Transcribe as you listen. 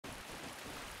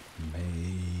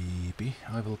maybe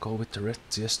I will go with the red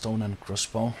tear stone and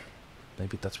crossbow.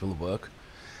 Maybe that will work.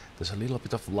 There's a little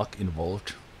bit of luck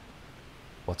involved.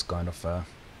 What kind of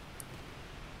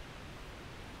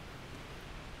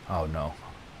oh no.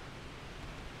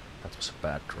 That was a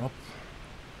bad drop.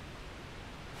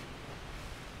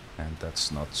 And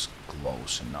that's not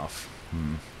close enough.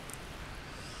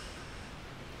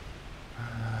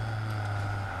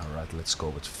 Alright, let's go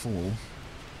with full.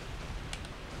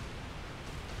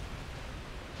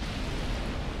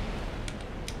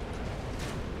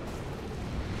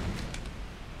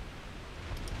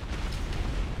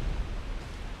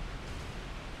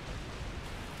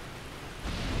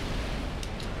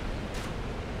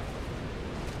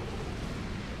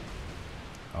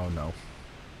 Oh no.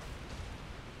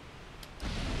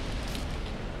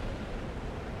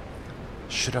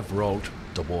 Should have rolled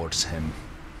towards him.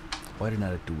 Why didn't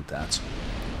I do that?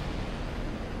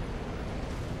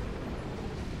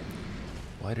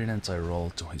 Why didn't I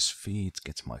roll to his feet,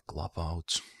 get my club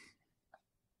out?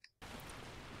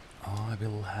 I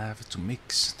will have to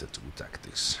mix the two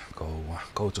tactics.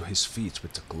 Go to his feet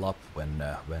with the club when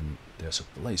there's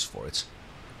a place for it.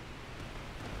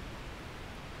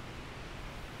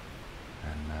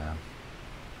 And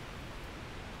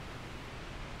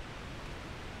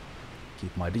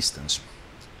keep my distance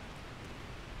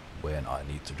when I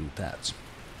need to do that.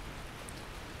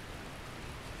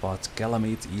 But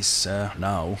Kalameet is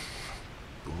now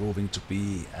proving to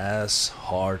be as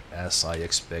hard as I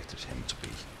expected him to be,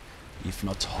 if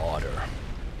not harder.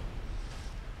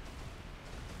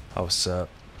 I was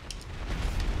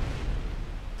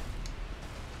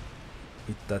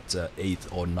with that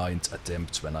 8th or 9th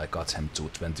attempt when I got him to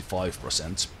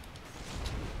 25%.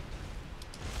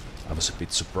 I was a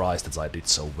bit surprised that I did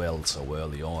so well so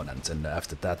early on, and then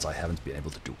after that I haven't been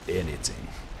able to do anything.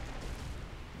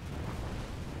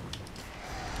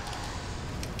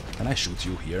 Can I shoot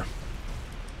you here?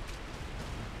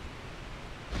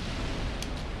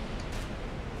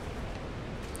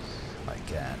 I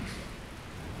can.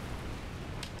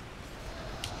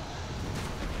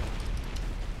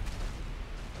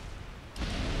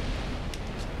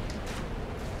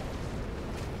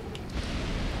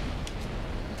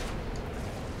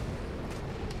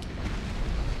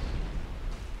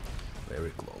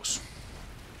 Very close.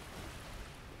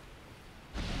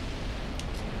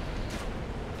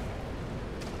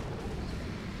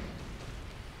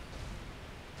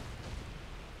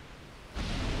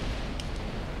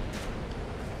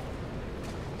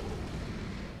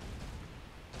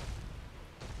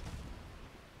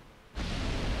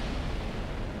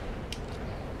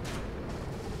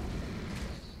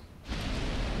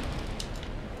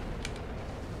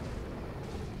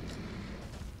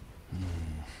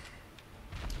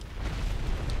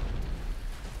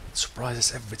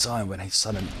 Surprises every time when he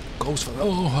suddenly goes for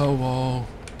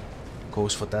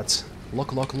goes for that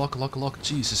lock,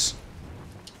 Jesus.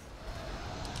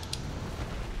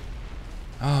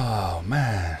 Oh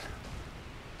man.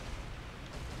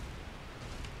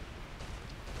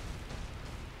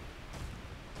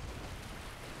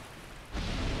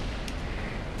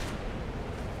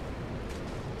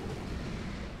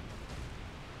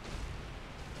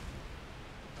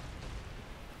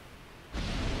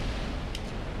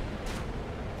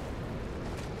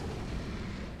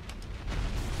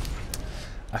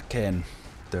 Again,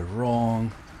 the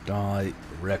wrong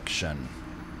direction.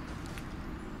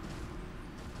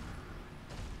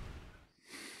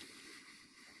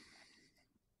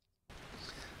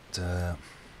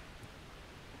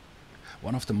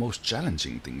 One of the most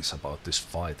challenging things about this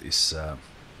fight is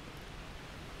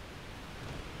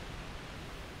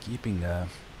keeping the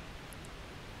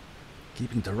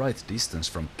right distance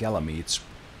from Kalameet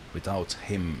without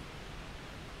him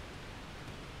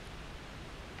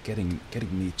getting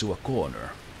me to a corner.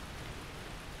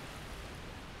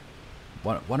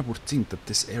 One would think that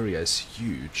this area is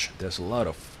huge, there's a lot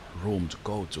of room to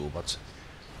go to, but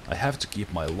I have to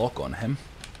keep my lock on him,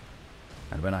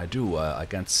 and when I do, I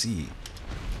can't see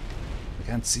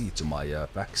to my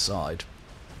back side,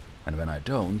 and when I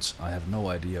don't, I have no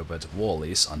idea where the wall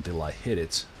is until I hit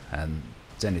it, and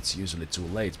then it's usually too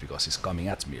late because he's coming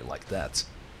at me like that.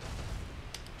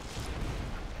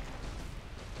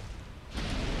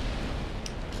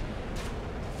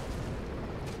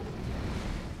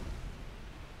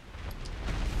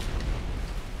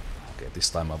 This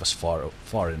time I was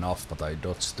far enough, but I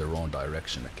dodged the wrong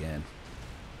direction again.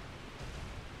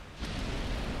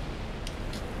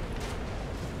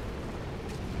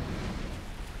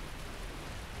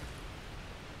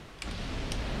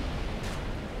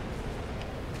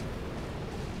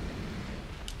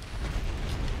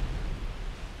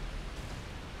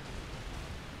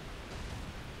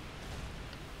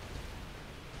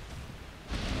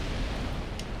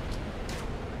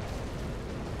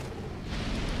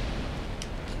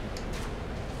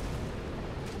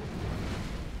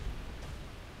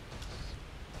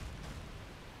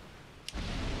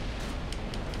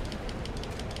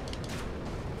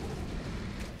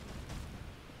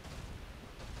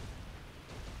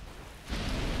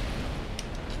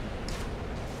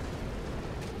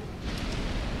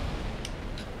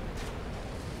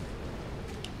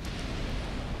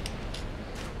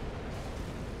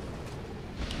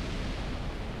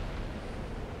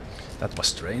 That was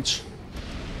strange.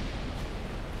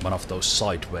 One of those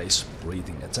sideways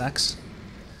breathing attacks.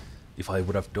 If I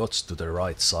would have dodged to the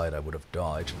right side, I would have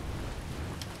died.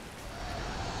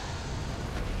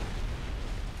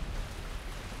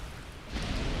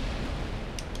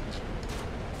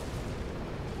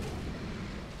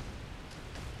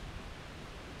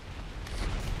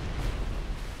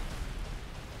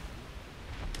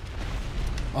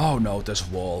 Oh no, there's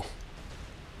a wall.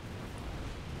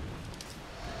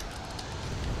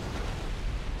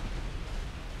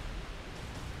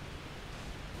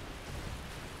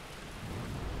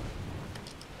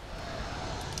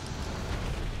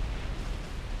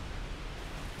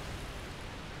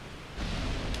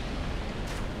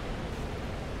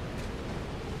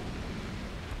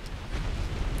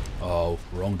 Oh,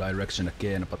 wrong direction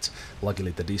again, but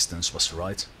luckily the distance was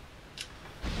right.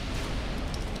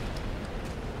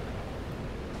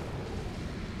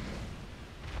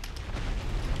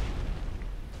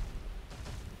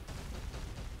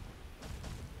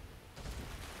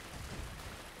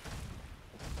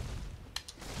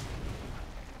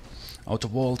 Oh, the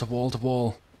wall, the wall, the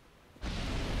wall.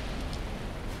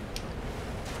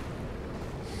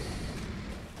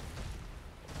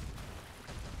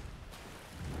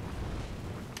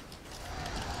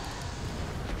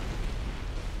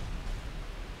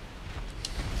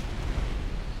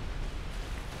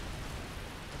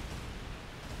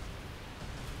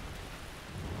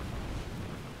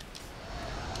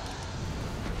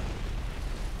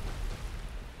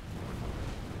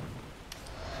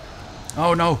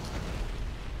 Oh no!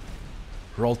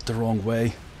 Rolled the wrong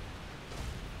way.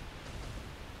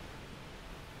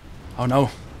 Oh no!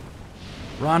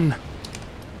 Run!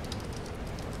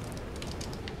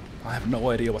 I have no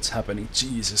idea what's happening.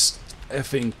 Jesus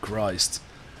effing Christ.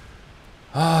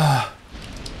 Ah!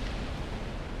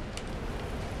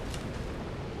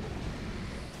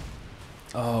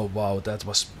 Oh wow, that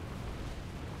was...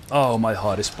 Oh, my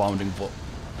heart is pounding.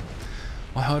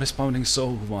 My heart is pounding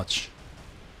so much.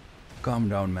 Calm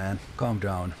down, man. Calm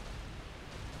down.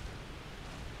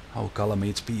 Oh,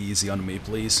 Kalameet, be easy on me,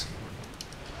 please.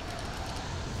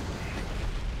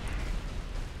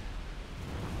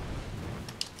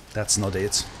 That's not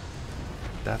it.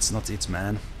 That's not it,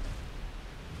 man.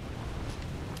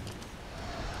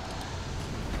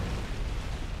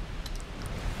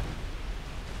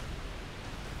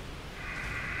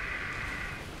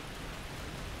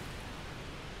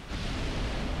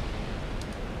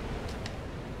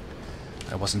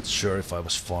 I wasn't sure if I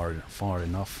was far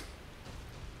enough.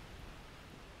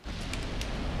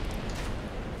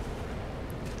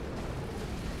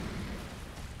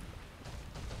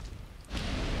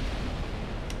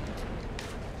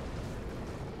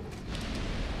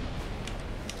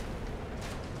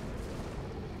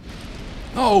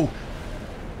 Oh!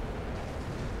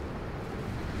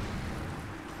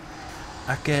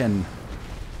 Again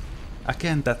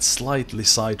that slightly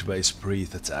sideways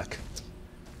breathe attack.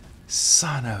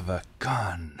 Son of a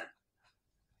gun!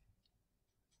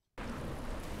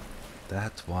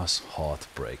 That was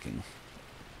heartbreaking.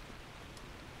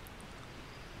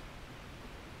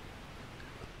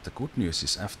 The good news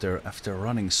is after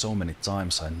running so many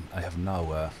times, I have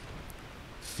now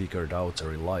figured out a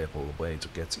reliable way to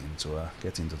get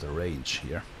into the range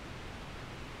here.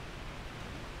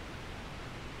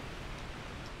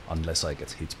 Unless I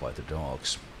get hit by the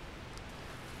dogs.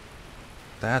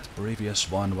 That previous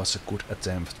one was a good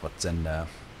attempt, but then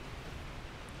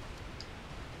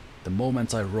the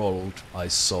moment I rolled, I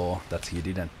saw that he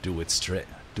didn't do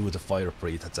the fire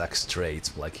breath attack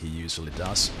straight like he usually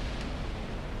does.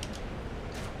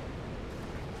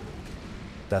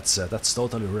 That's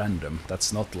totally random.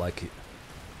 That's not like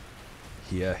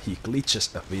he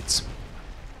glitches a bit,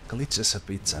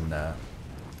 and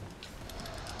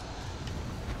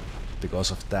because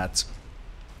of that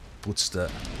puts the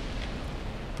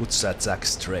attack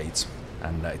straight,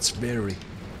 and it's very,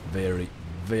 very,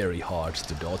 very hard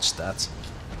to dodge that,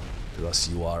 because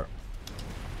you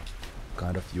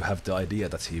have the idea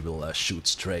that he will shoot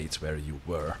straight where you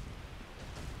were.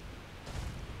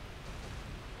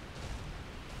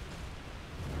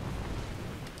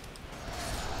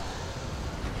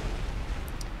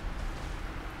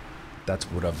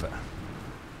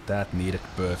 That needed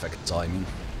perfect timing.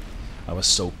 I was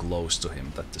so close to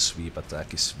him that the sweep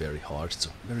attack is very hard to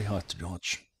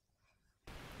dodge.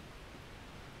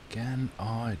 Can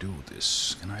I do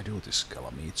this? Can I do this,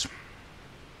 Kalameet?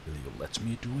 Will you let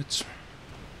me do it?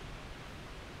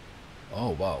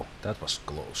 Oh wow, that was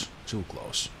close. Too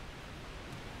close.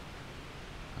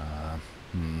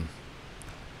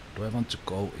 Do I want to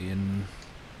go in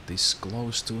this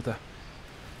close to the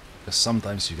Because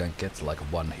sometimes you can get like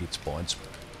 1 hit point.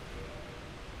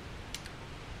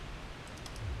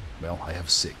 Well, I have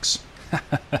 6.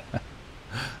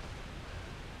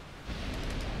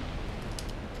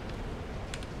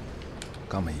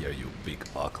 Come here, you big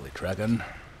ugly dragon.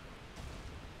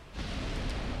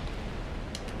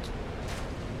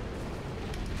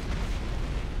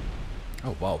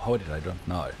 Oh wow, how did I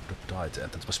not die there?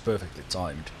 That was perfectly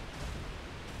timed.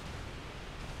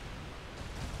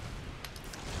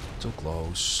 Too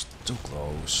close, too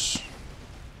close.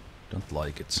 Don't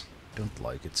like it, don't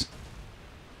like it.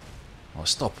 Oh,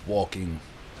 stop walking.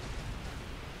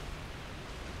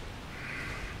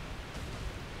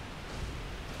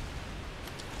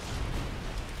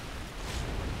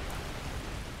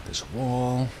 There's a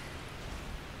wall.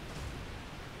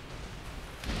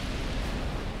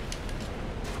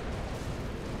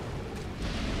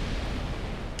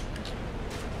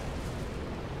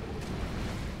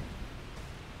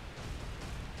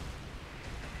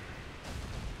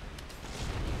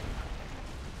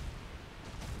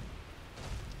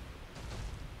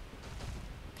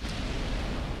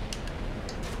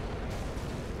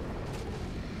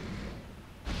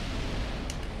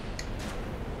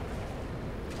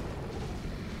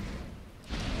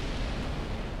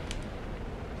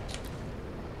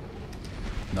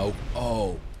 No.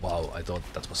 Oh, wow, I thought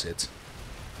that was it.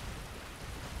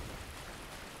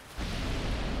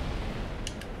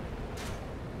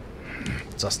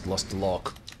 Just lost the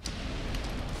lock.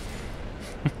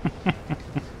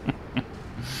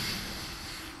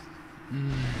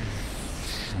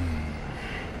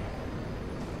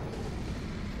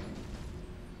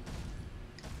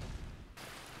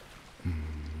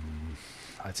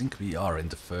 I think we are in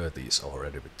the 30s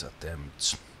already with the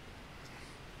attempts.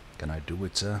 Can I do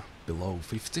it below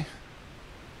 50?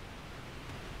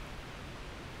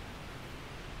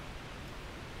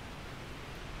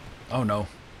 Oh no.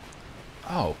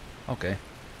 Oh, okay.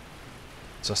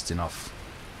 Just enough.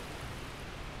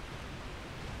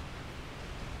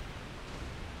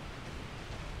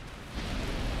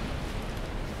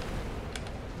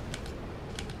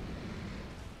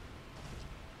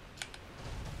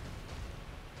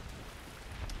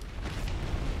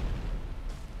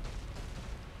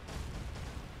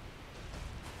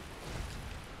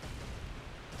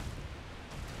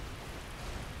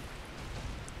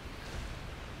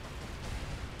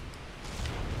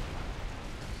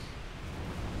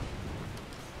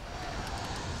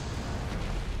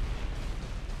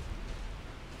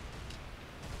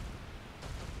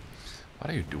 What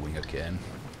are you doing again?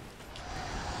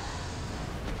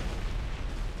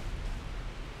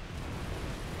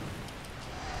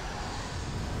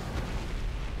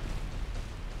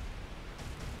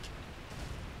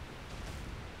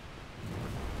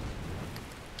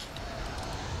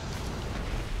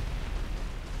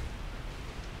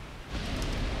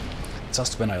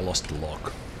 Just when I lost the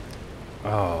lock.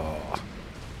 Oh.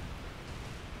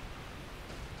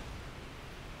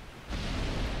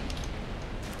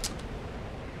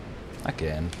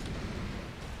 Again.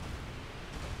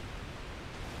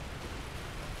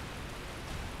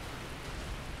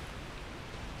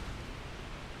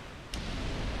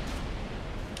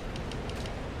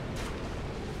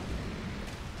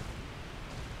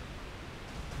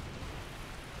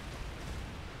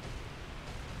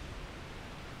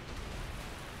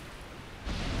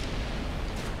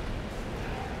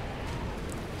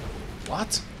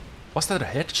 What? Was that a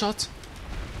headshot?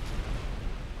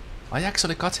 I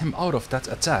actually got him out of that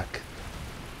attack.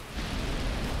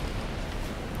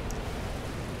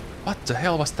 What the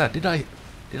hell was that? Did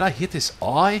I hit his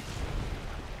eye?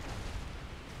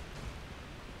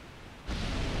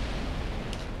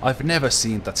 I've never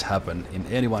seen that happen in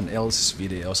anyone else's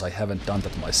videos. I haven't done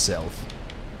that myself.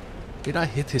 Did I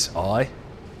hit his eye?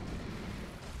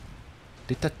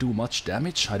 Did that do much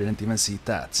damage? I didn't even see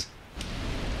that.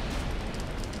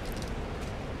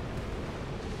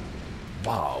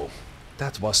 Wow,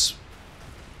 that was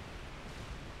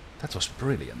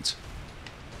brilliant.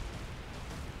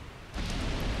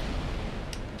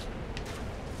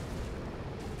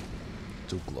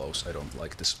 Too close, I don't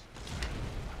like this.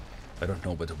 I don't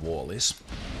know where the wall is.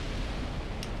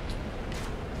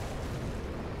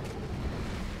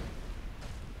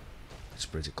 It's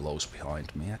pretty close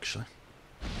behind me, actually.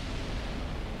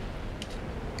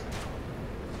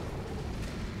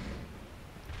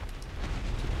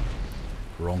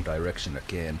 Wrong direction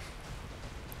again.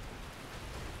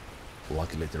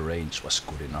 Luckily the range was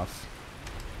good enough.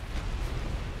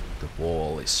 The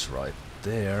wall is right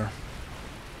there.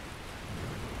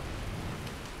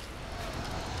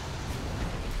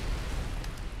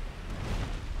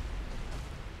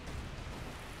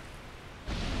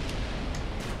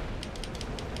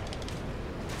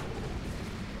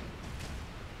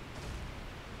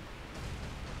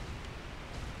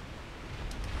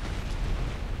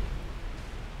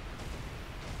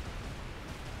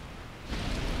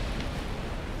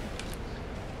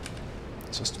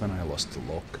 Just when I lost the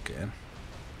lock again.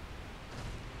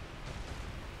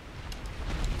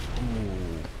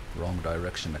 Ooh, wrong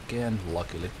direction again,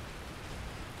 luckily.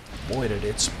 Avoided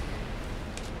it.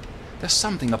 There's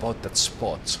something about that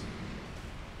spot.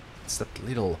 It's that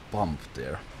little bump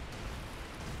there.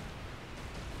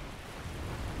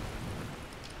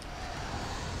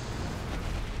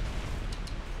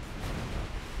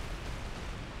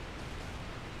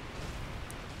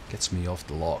 Gets me off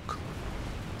the lock.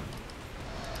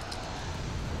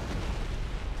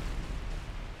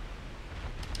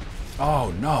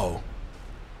 Oh no!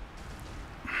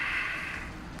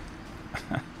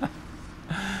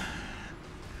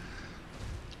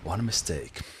 One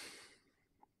mistake.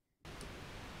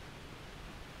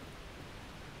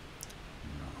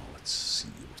 Now let's see,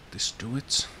 would this do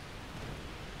it?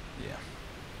 Yeah.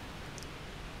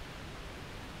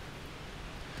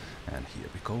 And here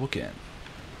we go again.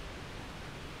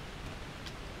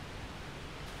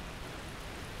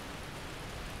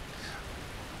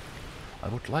 I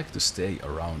would like to stay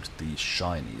around these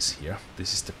shinies here.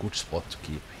 This is the good spot to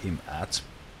keep him at.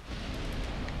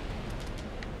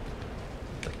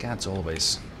 I can't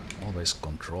always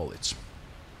control it.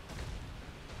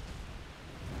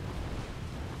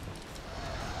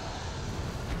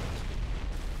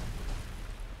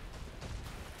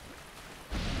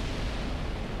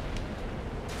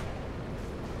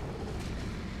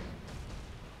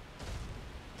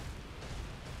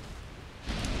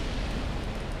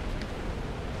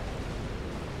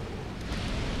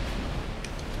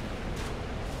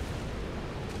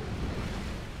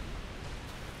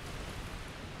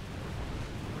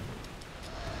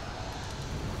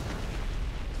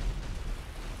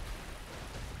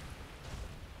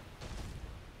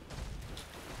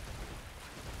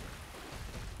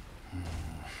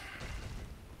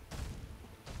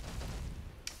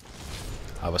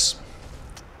 I was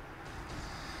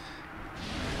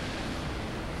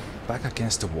back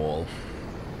against the wall.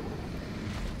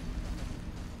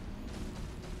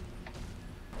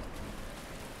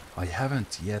 I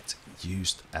haven't yet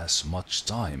used as much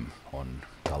time on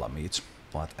Kalameet,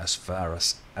 but as far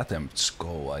as attempts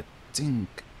go, I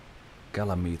think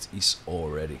Kalameet is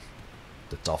already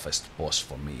the toughest boss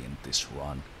for me in this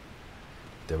run.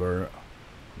 There were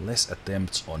less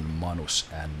attempts on Manus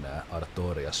and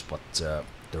Artorias, but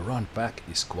the run back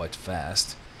is quite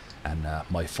fast, and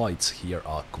my fights here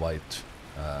are quite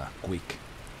quick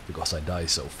because I die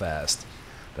so fast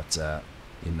that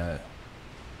in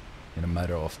a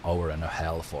matter of hour and a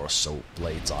half or so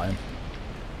playtime,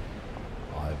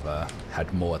 I've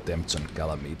had more attempts on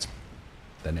Kalameet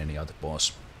than any other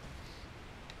boss.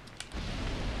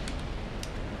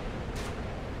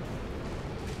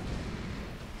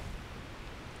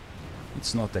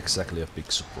 It's not exactly a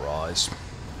big surprise.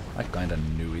 I kinda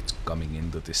knew it coming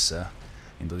into this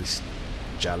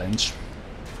challenge,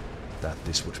 that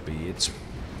this would be it.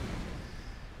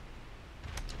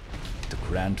 The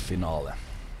grand finale.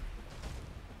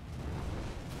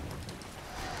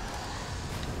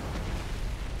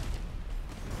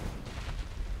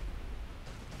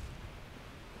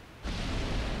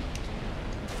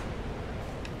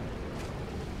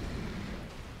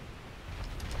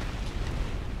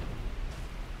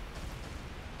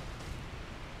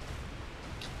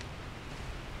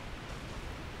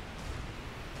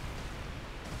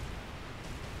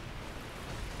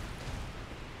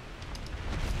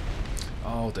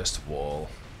 Oh, there's the wall.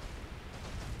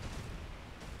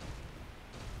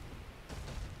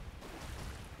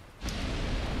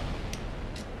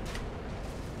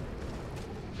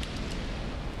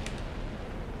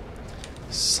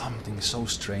 Something so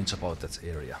strange about that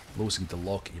area. Losing the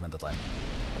lock even that I'm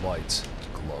quite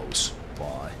close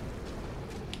by.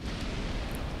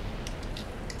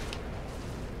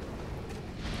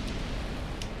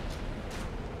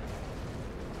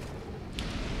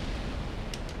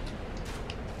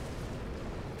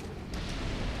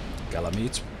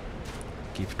 Kalameet,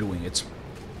 keep doing it.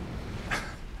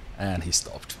 And he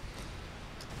stopped.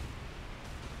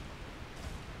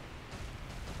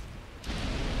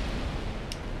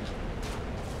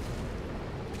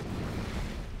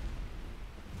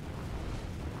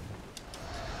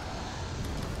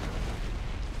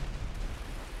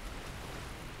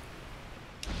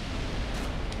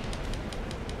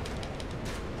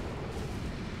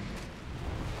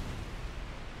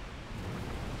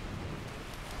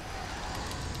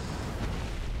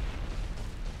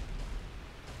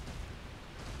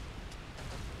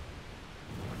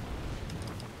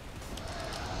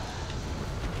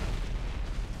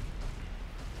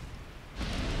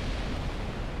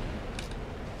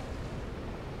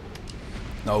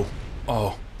 No.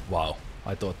 Oh, wow.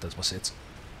 I thought that was it.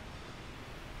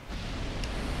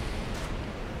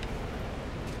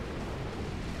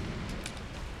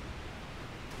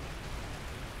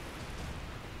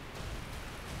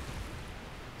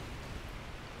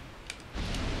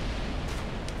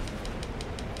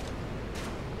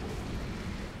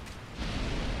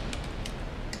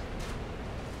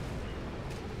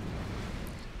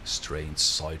 strange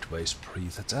sideways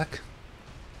breath attack.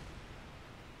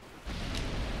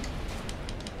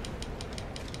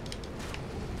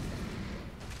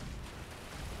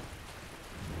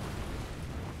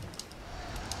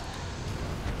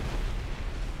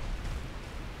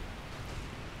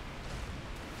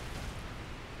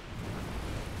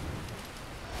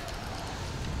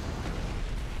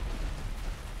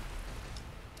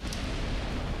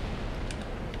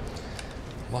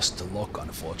 Lost the lock,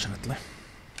 unfortunately.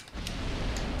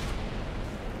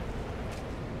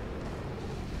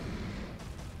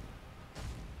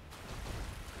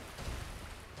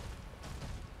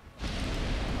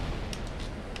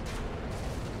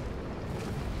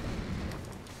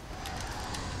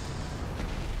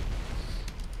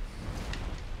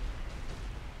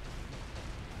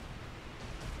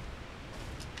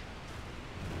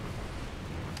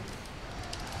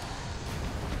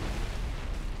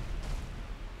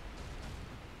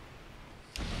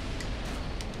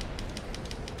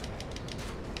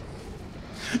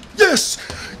 Yes!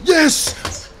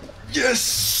 Yes!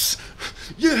 Yes!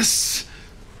 Yes!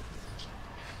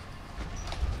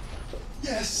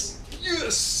 Yes!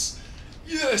 Yes!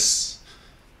 Yes!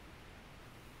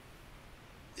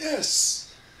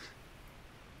 Yes!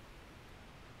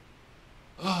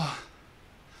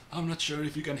 I'm not sure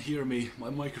if you can hear me. My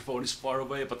microphone is far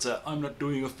away, but I'm not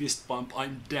doing a fist pump.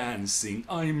 I'm dancing.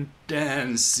 I'm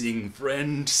dancing,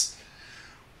 friends.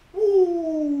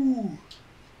 Woo!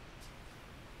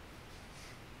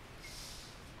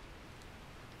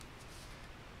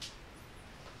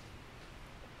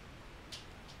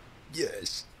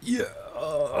 Yes. Yeah.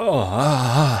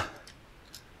 Ha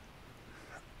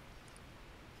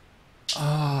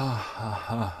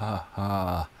ha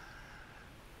ha.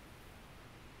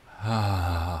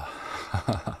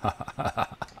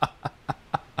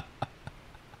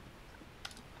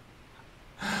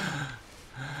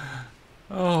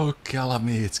 Oh,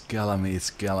 Kalameet,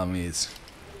 Kalameet, Kalameet.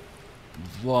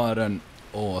 What an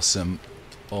awesome,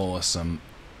 awesome,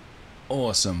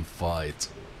 awesome fight.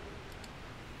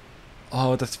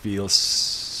 Oh, that feels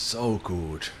so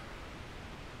good.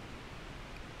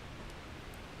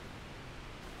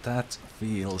 That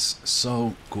feels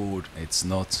so good, it's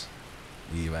not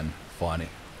even funny.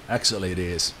 Actually it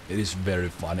is. It is very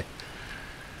funny.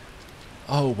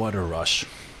 Oh, what a rush.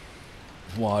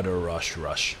 What a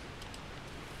rush.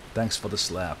 Thanks for the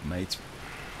slap, mate.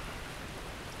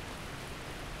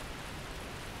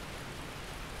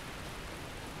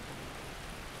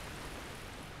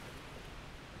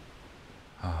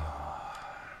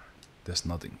 There's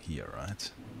nothing here,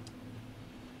 right?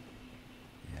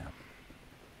 Yeah.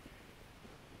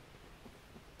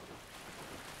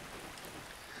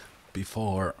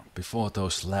 Before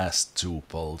those last two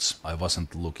bolts, I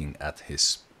wasn't looking at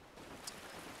his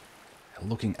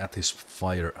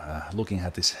fire, looking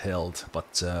at his health,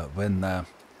 but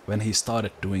when he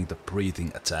started doing the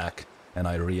breathing attack, and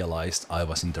I realized I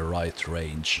was in the right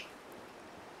range,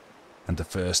 and the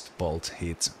first bolt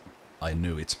hit, I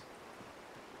knew it.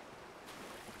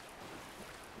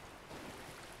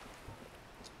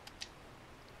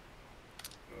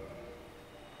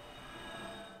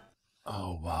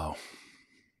 Oh wow,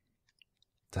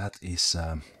 that is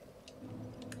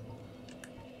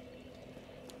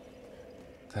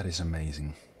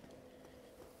amazing.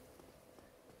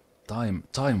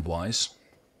 Time-wise,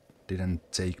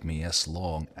 didn't take me as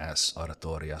long as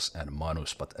Artorias and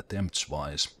Manus, but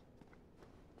attempts-wise,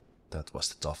 that was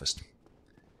the toughest.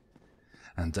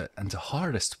 And the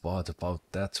hardest part about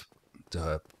that,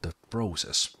 the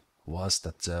process, was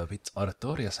that with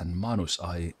Artorias and Manus,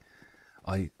 I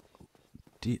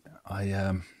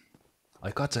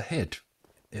got ahead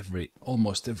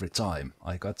almost every time.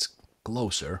 I got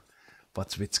closer,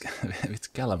 but with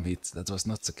with Kalameet that was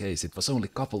not the case. It was only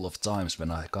a couple of times when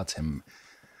I got him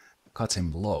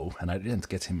low, and I didn't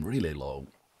get him really low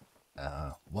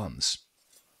once.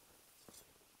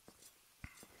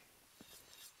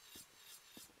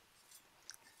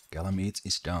 Kalameet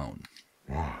is down.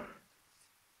 Why,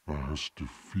 thou hast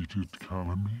defeated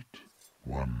Kalameet?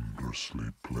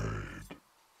 Wondrously played.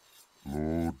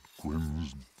 Lord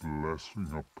Gwyn's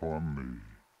blessing upon thee.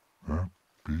 That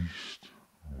beast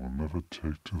will never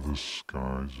take to the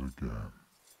skies again.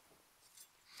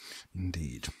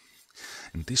 Indeed.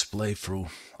 In this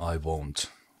playthrough, I won't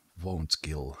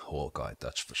kill Hawkeye,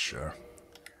 that's for sure.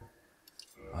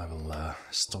 I will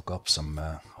stock up some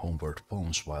homeward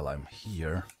bones while I'm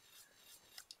here.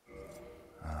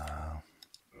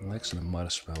 Actually, might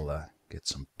as well get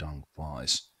some dung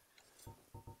pies.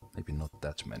 Maybe not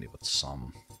that many, but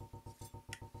some.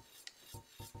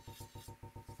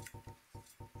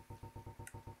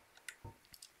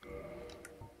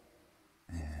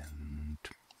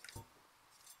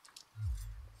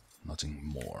 nothing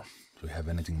more. Do you have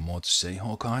anything more to say,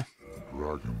 Hawkeye?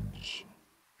 Dragons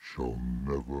shall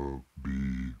never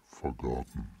be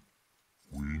forgotten.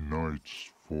 We knights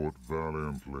fought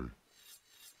valiantly,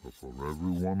 but for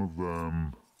every one of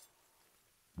them,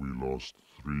 we lost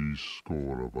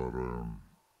 70 of our own.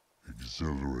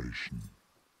 Exhilaration,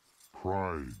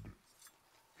 pride,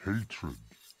 hatred,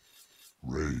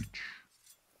 rage.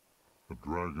 The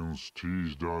dragons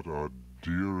teased out our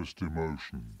dearest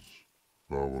emotions.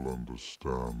 Thou will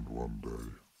understand one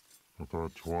day. At thy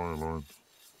twilight,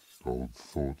 old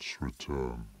thoughts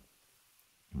return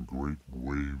in great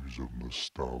waves of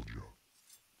nostalgia.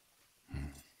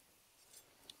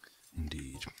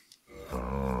 Indeed.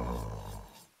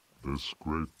 This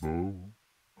great bow,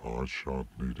 I shan't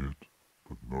need it,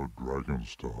 but no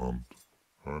dragons to hunt.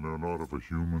 I know not if a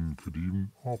human could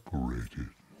even operate it.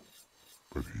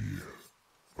 But here,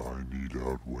 thy need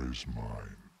outweighs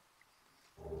mine.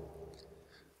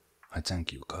 I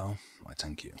thank you, Carl. I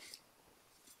thank you.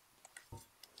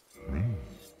 Me?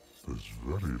 There's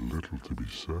very little to be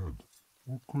said.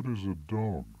 What good is a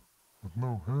dog with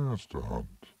no hairs to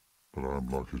hunt? But I'm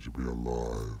lucky to be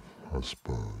alive, I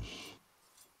suppose.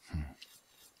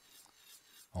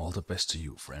 All the best to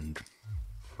you, friend.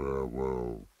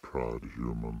 Farewell, proud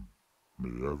human.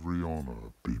 May every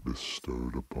honor be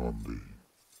bestowed upon thee.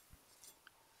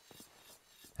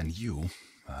 And you,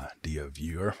 dear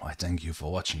viewer, I thank you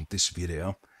for watching this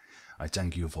video. I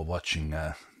thank you for watching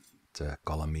the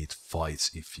Kalameet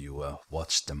fights if you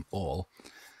watched them all.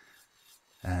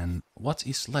 And what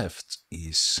is left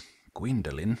is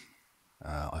Gwendolyn.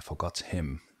 I forgot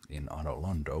him in Anor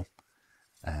Londo.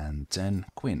 And then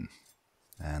Quinn.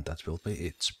 And that will be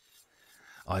it.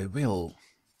 I will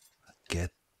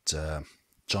get the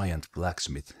giant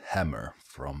blacksmith hammer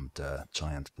from the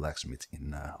giant blacksmith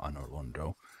in Anor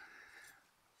Londo.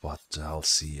 But I'll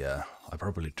see, I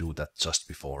probably do that just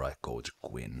before I go to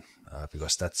Quinn,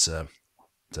 because that's the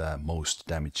most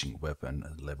damaging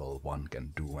weapon level 1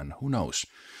 can do, and who knows,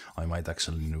 I might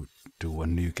actually do a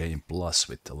new game plus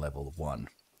with the level 1,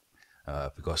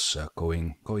 because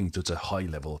going to the high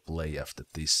level play after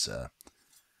this,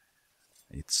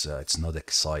 it's not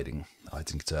exciting. I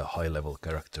think the high level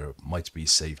character might be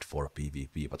saved for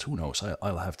PvP, but who knows,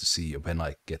 I'll have to see when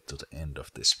I get to the end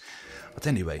of this. But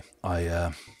anyway,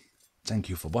 I thank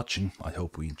you for watching, I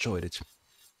hope you enjoyed it,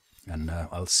 and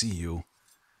I'll see you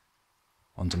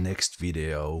on the next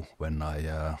video when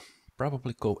I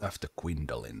probably go after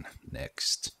Gwendolyn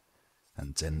next,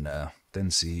 and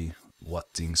then see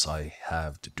what things I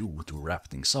have to do to wrap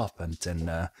things up, and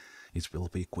then it will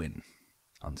be Quinn.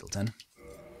 Until then,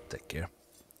 take care,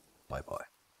 bye bye.